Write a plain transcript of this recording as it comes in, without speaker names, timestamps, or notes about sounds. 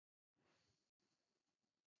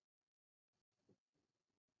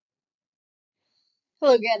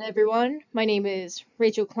Hello again, everyone. My name is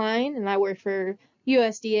Rachel Klein, and I work for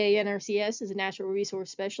USDA NRCS as a Natural Resource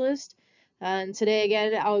Specialist. And today,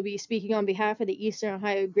 again, I will be speaking on behalf of the Eastern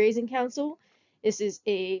Ohio Grazing Council. This is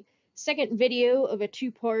a second video of a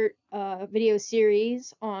two-part video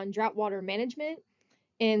series on drought water management.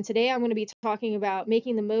 And today I'm going to be talking about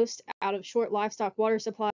making the most out of short livestock water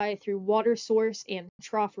supply through water source and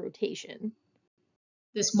trough rotation.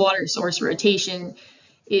 This water source rotation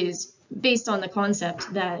is based on the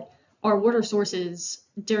concept that our water sources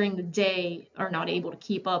during the day are not able to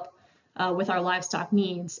keep up with our livestock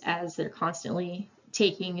needs as they're constantly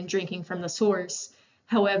taking and drinking from the source.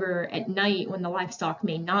 However, at night when the livestock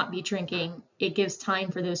may not be drinking, it gives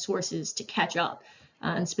time for those sources to catch up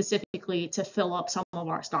and specifically to fill up some of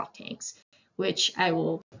our stock tanks, which I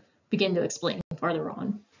will begin to explain farther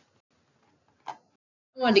on. I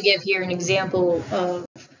wanted to give here an example of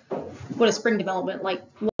what a spring development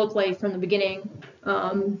looked like from the beginning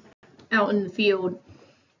out in the field.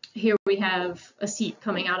 Here we have a seep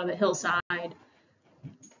coming out of the hillside,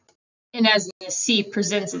 and as the seep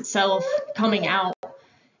presents itself coming out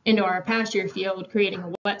into our pasture field, creating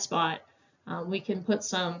a wet spot, we can put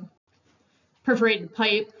some perforated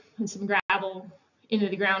pipe and some gravel into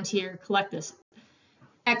the ground here, collect this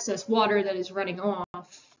excess water that is running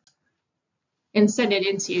off, and send it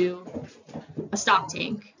into a stock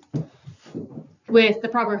tank with the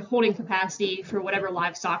proper holding capacity for whatever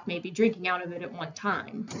livestock may be drinking out of it at one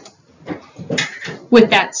time. With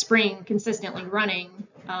that spring consistently running,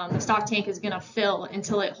 the stock tank is going to fill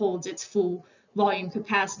until it holds its full volume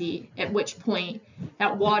capacity, at which point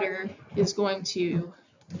that water is going to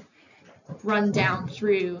run down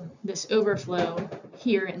through this overflow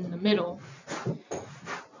here in the middle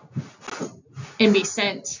and be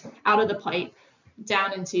sent out of the pipe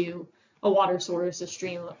down into a water source, a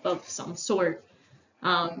stream of some sort.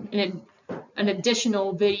 In an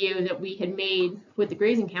additional video that we had made with the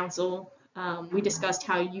Grazing Council, we discussed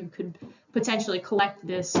how you could potentially collect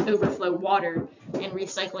this overflow water and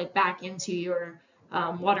recycle it back into your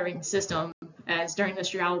watering system, as during this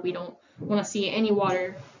drought we don't want to see any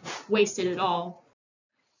water wasted at all.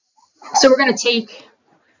 So we're going to take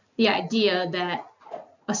the idea that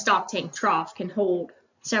a stock tank trough can hold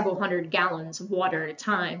several hundred gallons of water at a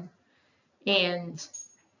time, and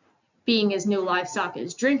being as no livestock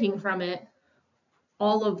is drinking from it,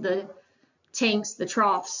 all of the tanks, the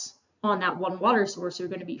troughs on that one water source are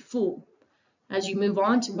going to be full. As you move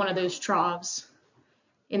on to one of those troughs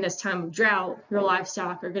in this time of drought, your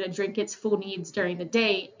livestock are going to drink its full needs during the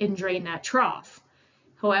day and drain that trough.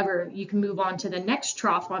 However, you can move on to the next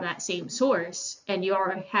trough on that same source, and you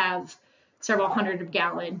already have several hundred of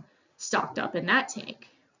gallons stocked up in that tank.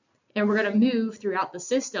 And we're going to move throughout the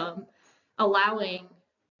system, allowing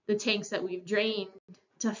the tanks that we've drained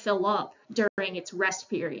to fill up during its rest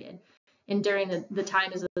period and during the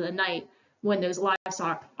times of the night when those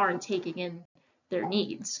livestock aren't taking in their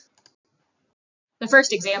needs. The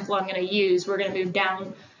first example I'm going to use, we're going to move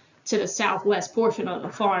down to the southwest portion of the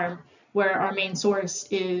farm where our main source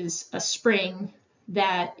is a spring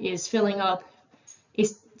that is filling up a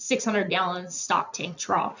 600 gallon stock tank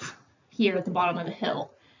trough here at the bottom of the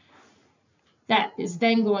hill. That is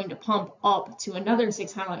then going to pump up to another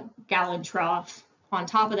 600 gallon trough on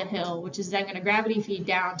top of the hill, which is then going to gravity feed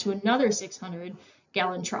down to another 600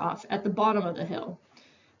 gallon trough at the bottom of the hill.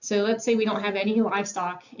 So let's say we don't have any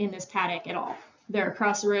livestock in this paddock at all. They're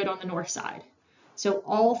across the road on the north side. So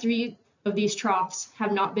all three of these troughs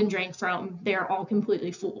have not been drained from. They're all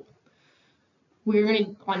completely full. We're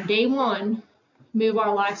going to, on day one, move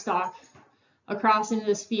our livestock across into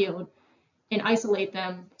this field and isolate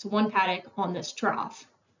them to one paddock on this trough.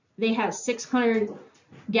 They have 600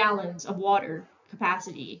 gallons of water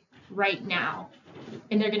capacity right now,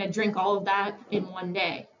 and they're going to drink all of that in one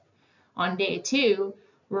day. On day two,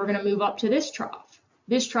 we're going to move up to this trough.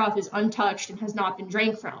 This trough is untouched and has not been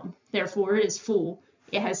drained from. Therefore, it is full.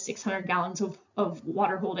 It has 600 gallons of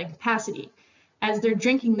water holding capacity. As they're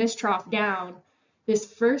drinking this trough down, this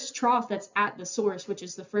first trough that's at the source, which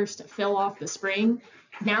is the first to fill off the spring,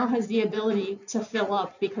 now has the ability to fill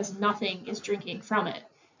up because nothing is drinking from it.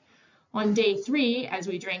 On day three, as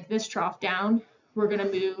we drink this trough down, we're going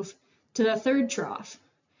to move to the third trough.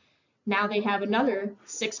 Now they have another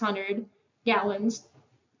 600 gallons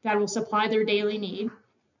that will supply their daily need,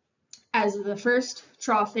 as the first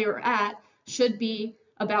trough they were at should be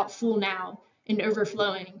about full now and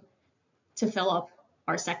overflowing to fill up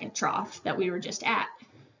our second trough that we were just at.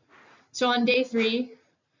 So on day three,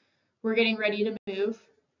 we're getting ready to move,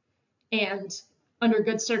 and under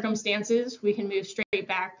good circumstances, we can move straight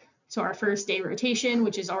back to our first day rotation,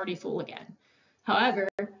 which is already full again. However,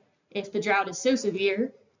 if the drought is so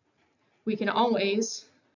severe, we can always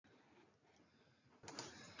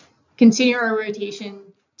continue our rotation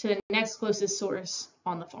to the next closest source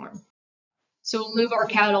on the farm. So we'll move our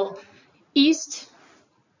cattle east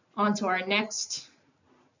onto our next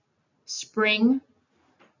spring,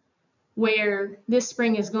 where this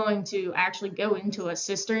spring is going to actually go into a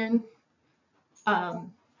cistern.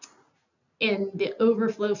 And the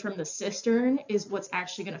overflow from the cistern is what's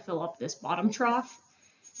actually going to fill up this bottom trough.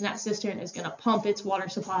 And that cistern is going to pump its water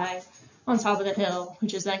supply on top of the hill,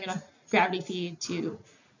 which is then going to gravity feed to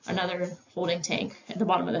another holding tank at the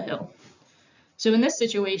bottom of the hill. So in this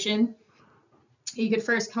situation, you could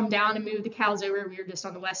first come down and move the cows over. We were just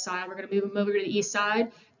on the west side. We're going to move them over to the east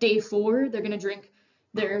side. Day 4, they're going to drink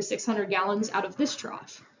their 600 gallons out of this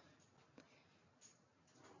trough.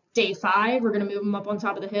 Day 5, we're going to move them up on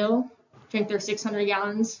top of the hill, drink their 600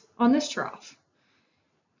 gallons on this trough.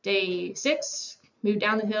 Day 6, move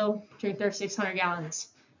down the hill, drink their 600 gallons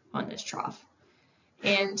on this trough.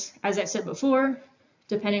 And as I said before,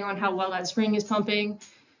 depending on how well that spring is pumping,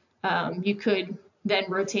 you could then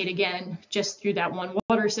rotate again just through that one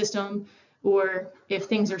water system, or if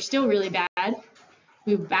things are still really bad,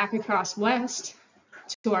 move back across west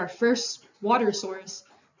to our first water source,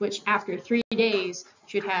 which after 3 days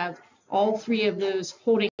should have all 3 of those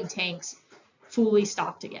holding tanks fully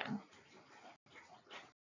stocked again.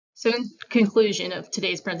 So in conclusion of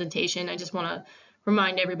today's presentation, I just want to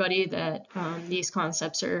remind everybody that these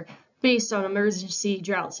concepts are based on emergency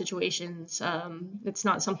drought situations. It's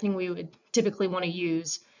not something we would typically want to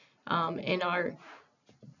use in our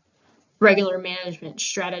regular management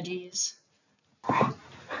strategies.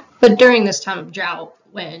 But during this time of drought,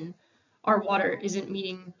 when our water isn't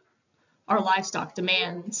meeting our livestock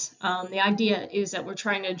demands, the idea is that we're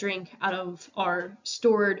trying to drink out of our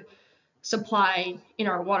stored supply in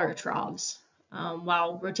our water troughs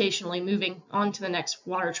while rotationally moving on to the next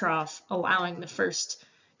water trough, allowing the first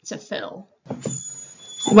to fill,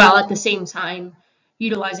 while at the same time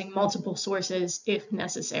utilizing multiple sources if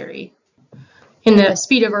necessary. And the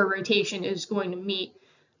speed of our rotation is going to meet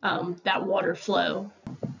that water flow.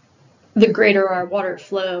 The greater our water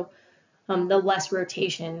flow, the less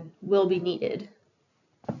rotation will be needed.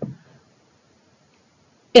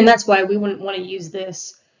 And that's why we wouldn't want to use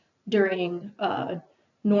this during a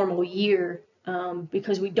normal year,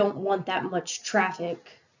 because we don't want that much traffic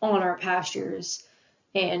on our pastures,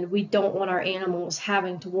 and we don't want our animals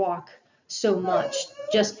having to walk so much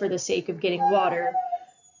just for the sake of getting water.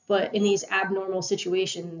 But in these abnormal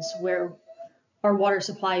situations where our water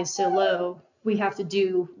supply is so low, we have to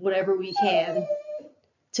do whatever we can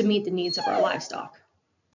to meet the needs of our livestock.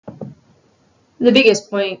 The biggest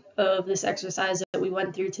point of this exercise that we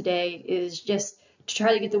went through today is just to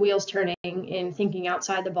try to get the wheels turning and thinking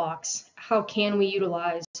outside the box. How can we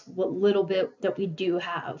utilize what little bit that we do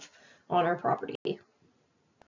have on our property?